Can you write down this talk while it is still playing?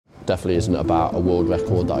definitely isn't about a world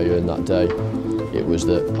record that I earned that day. It was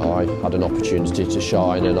that I had an opportunity to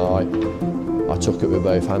shine, and I took it with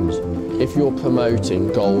both hands. If you're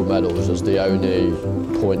promoting gold medals as the only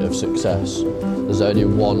point of success, there's only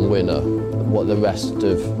one winner. What the rest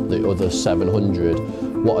of the other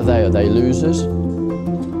 700, what are they? Are they losers?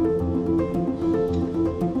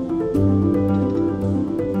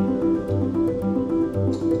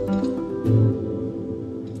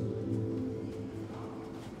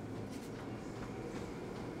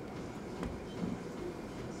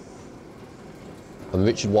 I'm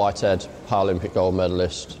Richard Whitehead, Paralympic gold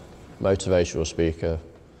medalist, motivational speaker,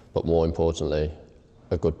 but more importantly,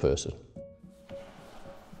 a good person.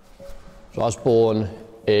 So I was born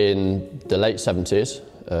in the late 70s,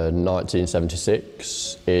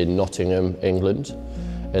 1976, in Nottingham, England,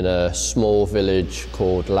 in a small village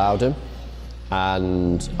called Loudon,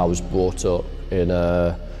 and I was brought up in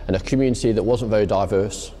a community that wasn't very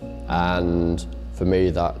diverse, and for me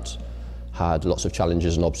that had lots of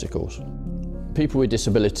challenges and obstacles. People with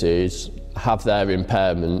disabilities have their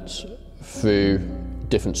impairments through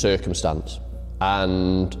different circumstances,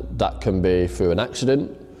 and that can be through an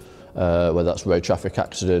accident, whether that's a road traffic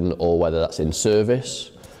accident or whether that's in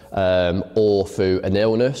service, or through an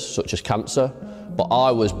illness such as cancer. But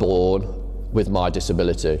I was born with my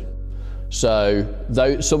disability. So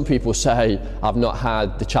though some people say I've not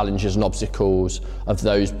had the challenges and obstacles of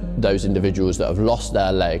those individuals that have lost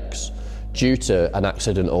their legs due to an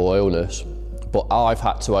accident or illness, but I've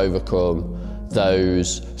had to overcome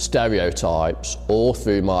those stereotypes all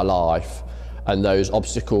through my life, and those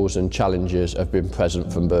obstacles and challenges have been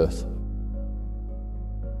present from birth.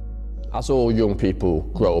 As all young people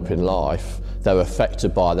grow up in life, they're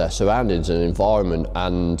affected by their surroundings and environment,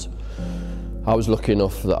 and I was lucky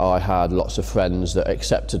enough that I had lots of friends that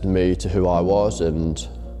accepted me to who I was, and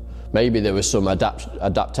maybe there were some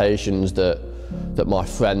adaptations that my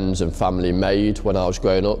friends and family made when I was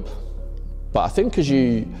growing up. But I think as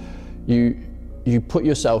you put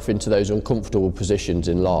yourself into those uncomfortable positions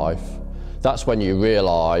in life, that's when you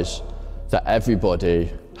realise that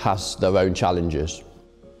everybody has their own challenges.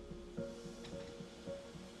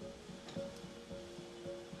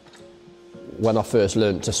 When I first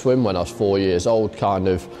learnt to swim when I was 4 years old,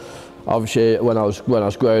 obviously when I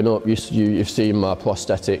was growing up, you've seen my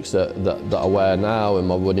prosthetics that I wear now, and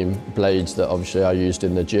my running blades that obviously I used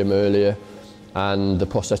in the gym earlier. And the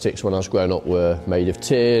prosthetics when I was growing up were made of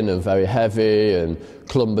tin and very heavy and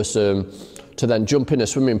cumbersome. To then jump in a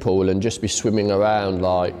swimming pool and just be swimming around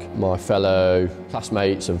like my fellow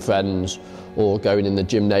classmates and friends, or going in the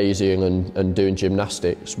gymnasium and doing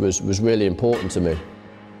gymnastics was really important to me.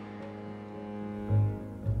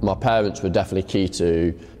 My parents were definitely key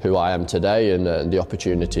to who I am today and the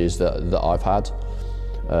opportunities that I've had.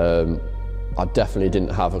 I definitely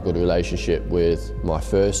didn't have a good relationship with my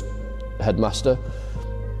first headmaster,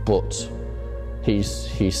 but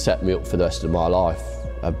he's set me up for the rest of my life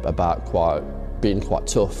about being quite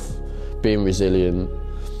tough, being resilient,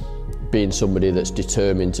 being somebody that's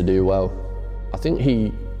determined to do well. I think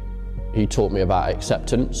he taught me about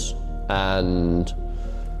acceptance, and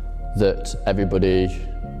that everybody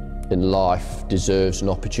in life deserves an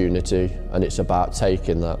opportunity, and it's about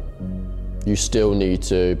taking that. You still need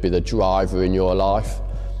to be the driver in your life,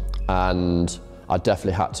 and I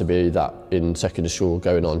definitely had to be that in secondary school,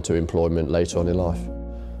 going on to employment later on in life.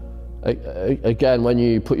 Again, when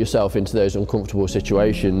you put yourself into those uncomfortable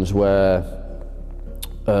situations where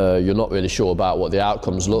you're not really sure about what the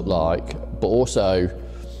outcomes look like, but also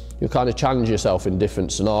you kind of challenge yourself in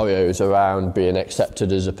different scenarios around being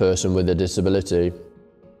accepted as a person with a disability.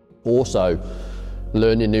 Also,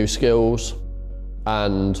 learning new skills,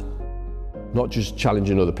 and not just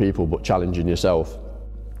challenging other people, but challenging yourself.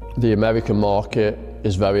 The American market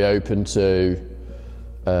is very open to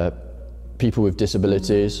people with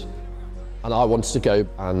disabilities, and I wanted to go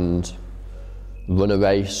and run a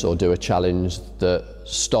race or do a challenge that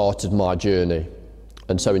started my journey.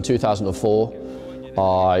 And so in 2004,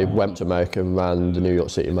 I went to America and ran the New York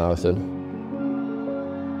City Marathon.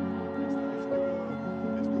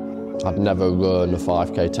 I'd never run a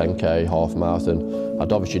 5K, 10K, half marathon.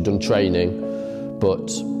 I'd obviously done training,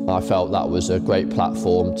 but I felt that was a great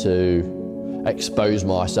platform to expose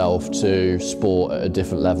myself to sport at a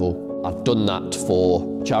different level. I'd done that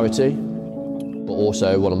for charity, but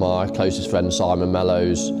also one of my closest friends, Simon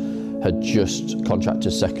Mellows, had just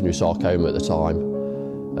contracted secondary sarcoma at the time.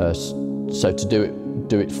 So to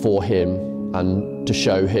do it for him, and to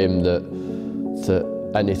show him that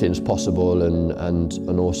anything's possible,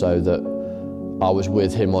 and also that I was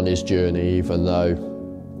with him on his journey, even though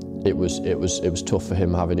it was tough for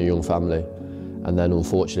him having a young family. and then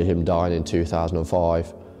unfortunately him dying in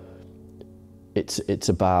 2005, it's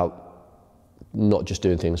about not just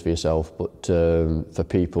doing things for yourself, but for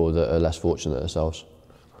people that are less fortunate themselves.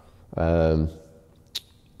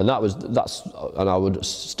 And I would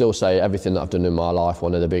still say everything that I've done in my life,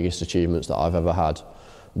 one of the biggest achievements that I've ever had.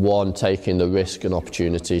 One, taking the risk and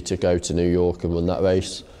opportunity to go to New York and run that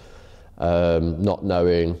race, not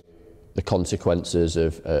knowing the consequences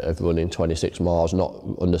of running 26 miles, not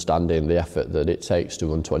understanding the effort that it takes to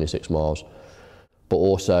run 26 miles, but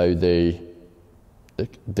also the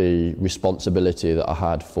responsibility that I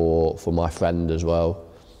had for my friend as well.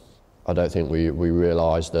 I don't think we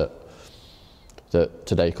realised that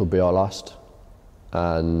today could be our last,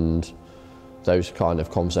 and those kind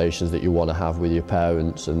of conversations that you want to have with your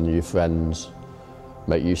parents and your friends,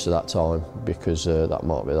 make use of that time, because that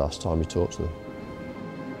might be the last time you talk to them.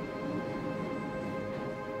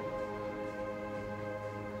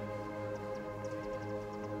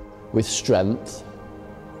 With strength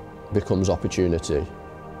becomes opportunity,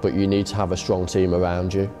 but you need to have a strong team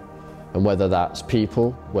around you, and whether that's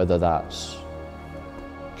people, whether that's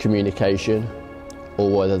communication, or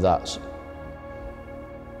whether that's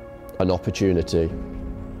an opportunity.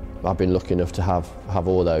 I've been lucky enough to have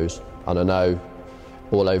all those, and I know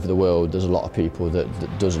all over the world there's a lot of people that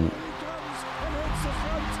doesn't.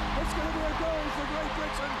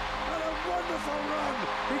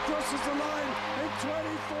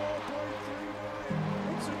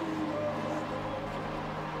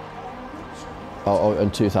 In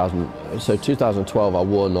 2012 I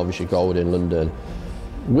won obviously gold in London.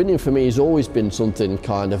 Winning for me has always been something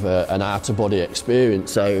kind of an out-of-body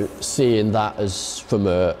experience, so seeing that as from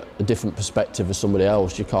a different perspective as somebody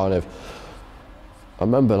else, you kind of, I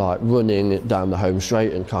remember like running down the home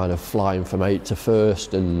straight and kind of flying from 8th to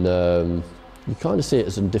 1st, and you kind of see it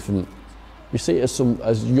as a different, you see it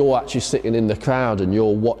as you're actually sitting in the crowd and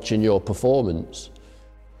you're watching your performance.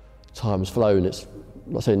 Time's flown, it's,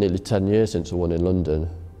 I'd say, nearly 10 years since I won in London,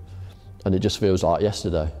 and it just feels like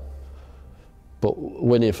yesterday. But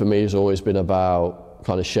winning for me has always been about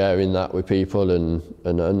kind of sharing that with people,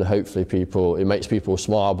 and hopefully it makes people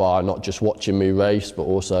smile by not just watching me race, but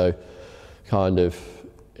also kind of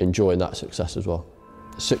enjoying that success as well.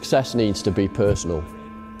 Success needs to be personal.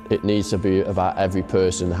 It needs to be about every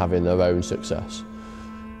person having their own success.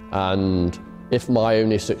 And if my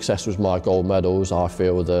only success was my gold medals, I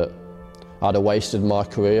feel that I'd have wasted my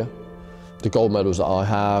career. The gold medals that I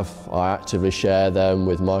have, I actively share them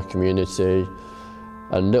with my community,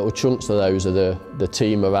 and little chunks of those are the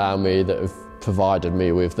team around me that have provided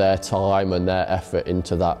me with their time and their effort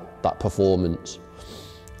into that performance.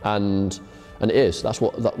 And it is, that's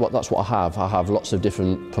what I have. I have lots of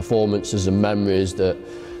different performances and memories that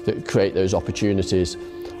create those opportunities.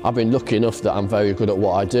 I've been lucky enough that I'm very good at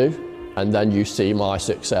what I do, and then you see my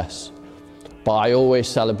success. But I always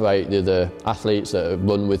celebrate the athletes that have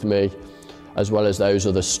run with me, as well as those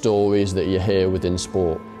other stories that you hear within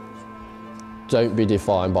sport. Don't be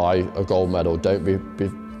defined by a gold medal, don't be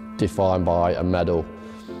defined by a medal.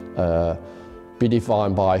 Be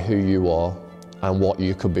defined by who you are and what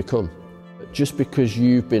you could become. Just because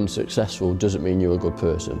you've been successful doesn't mean you're a good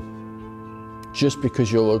person. Just because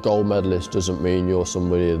you're a gold medalist doesn't mean you're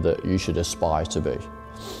somebody that you should aspire to be.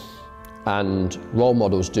 And role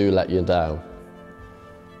models do let you down.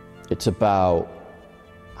 It's about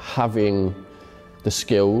having the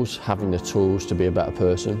skills, having the tools to be a better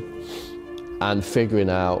person, and figuring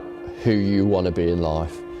out who you want to be in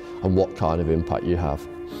life and what kind of impact you have.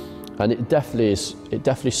 And it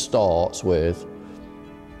definitely starts with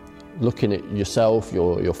looking at yourself,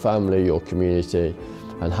 your family, your community,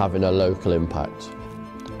 and having a local impact.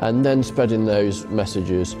 And then spreading those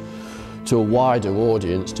messages to a wider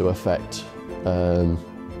audience to affect the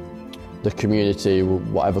community,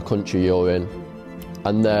 whatever country you're in,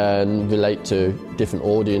 and then relate to different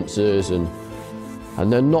audiences, and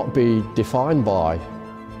then not be defined by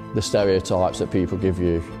the stereotypes that people give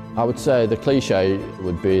you. I would say the cliche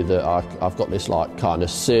would be that I've got this like kind of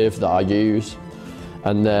sieve that I use,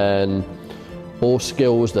 and then all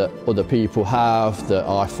skills that other people have that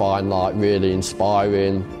I find like really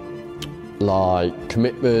inspiring, like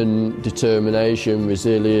commitment, determination,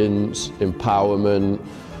 resilience, empowerment.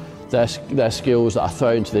 They're skills that I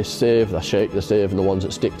throw into this sieve, I shake the sieve, and the ones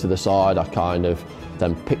that stick to the side, I kind of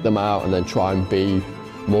then pick them out and then try and be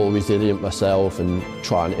more resilient myself and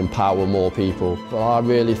try and empower more people. But I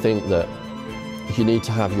really think that you need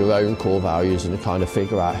to have your own core values and kind of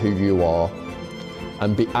figure out who you are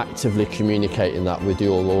and be actively communicating that with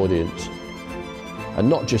your audience. And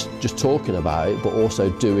not just talking about it, but also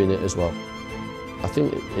doing it as well. I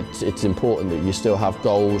think it's important that you still have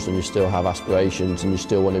goals and you still have aspirations and you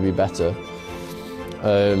still want to be better.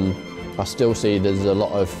 I still see there's a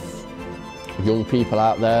lot of young people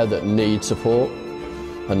out there that need support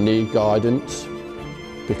and need guidance,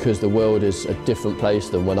 because the world is a different place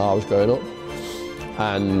than when I was growing up,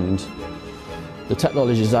 and the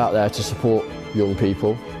technology is out there to support young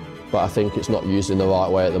people, but I think it's not used in the right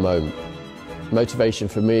way at the moment. Motivation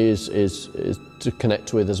for me is to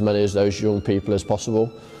connect with as many of those young people as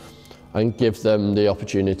possible and give them the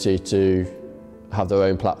opportunity to have their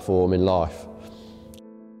own platform in life.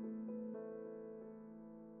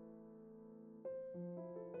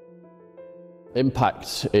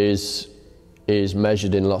 Impact is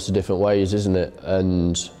measured in lots of different ways, isn't it?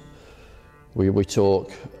 And we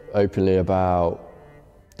talk openly about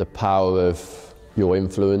the power of your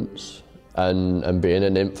influence and being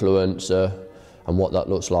an influencer and what that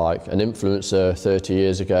looks like. An influencer 30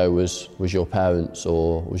 years ago was your parents,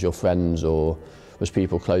 or was your friends, or was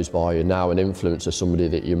people close by you. Now an influencer is somebody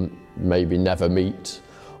that you maybe never meet.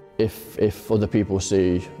 If other people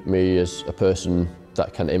see me as a person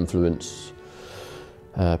that can influence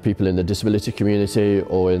people in the disability community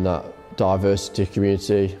or in that diversity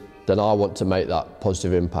community, then I want to make that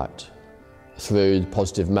positive impact through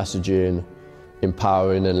positive messaging,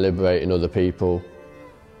 empowering and liberating other people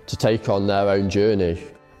to take on their own journey,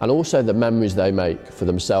 and also the memories they make for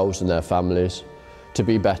themselves and their families to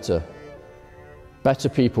be better. Better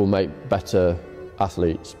people make better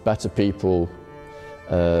athletes. Better people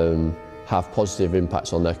have positive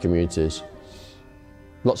impacts on their communities.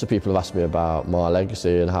 Lots of people have asked me about my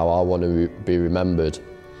legacy and how I want to be remembered.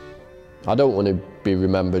 I don't want to be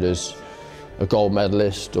remembered as a gold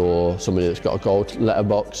medalist or somebody that's got a gold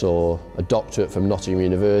letterbox or a doctorate from Nottingham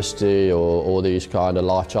University or all these kind of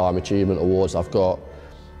lifetime achievement awards I've got.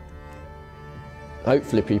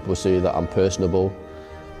 Hopefully people see that I'm personable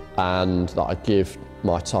and that I give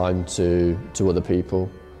my time to other people.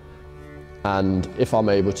 And if I'm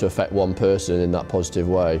able to affect one person in that positive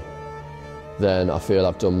way, then I feel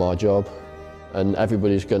I've done my job. And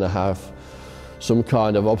everybody's going to have some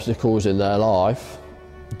kind of obstacles in their life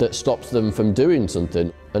that stops them from doing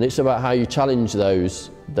something. And it's about how you challenge those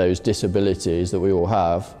disabilities that we all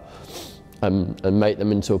have and make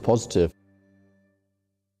them into a positive.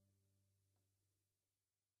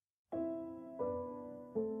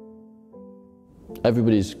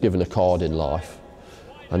 Everybody's given a card in life,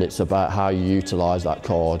 and it's about how you utilise that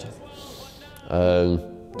card.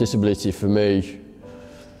 Disability for me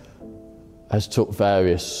has took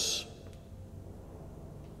various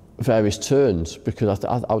turns, because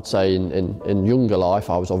I would say in younger life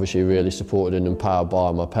I was obviously really supported and empowered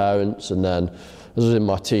by my parents, and then as I was in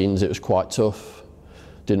my teens it was quite tough.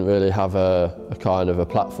 Didn't really have a kind of a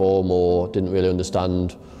platform, or didn't really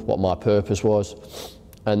understand what my purpose was.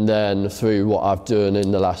 And then through what I've done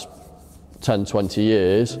in the last 10, 20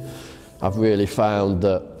 years, I've really found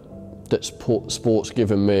that sport's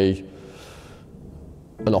given me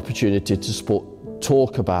an opportunity to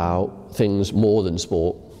talk about things more than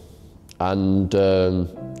sport, and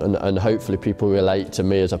hopefully people relate to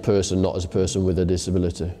me as a person, not as a person with a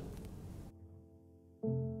disability.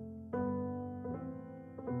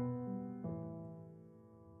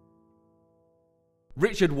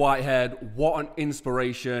 Richard Whitehead, what an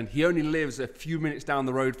inspiration. He only lives a few minutes down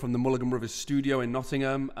the road from the MulliganBrothers studio in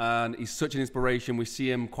Nottingham, and he's such an inspiration. We see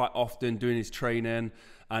him quite often doing his training,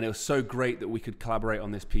 and it was so great that we could collaborate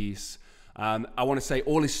on this piece. I want to say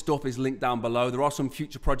all his stuff is linked down below. There are some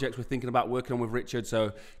future projects we're thinking about working on with Richard,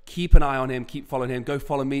 so keep an eye on him, keep following him. Go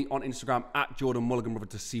follow me on Instagram @JordanMulliganBrother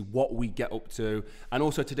to see what we get up to. And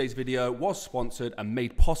also today's video was sponsored and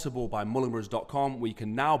made possible by MulliganBrothers.com, where you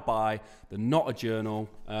can now buy the Not a Journal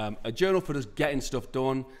for just getting stuff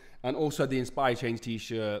done, and also the Inspire Change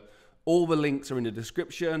t-shirt. All the links are in the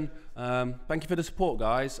description. Thank you for the support,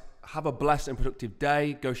 guys. Have a blessed and productive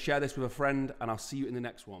day. Go share this with a friend, and I'll see you in the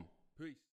next one. Peace.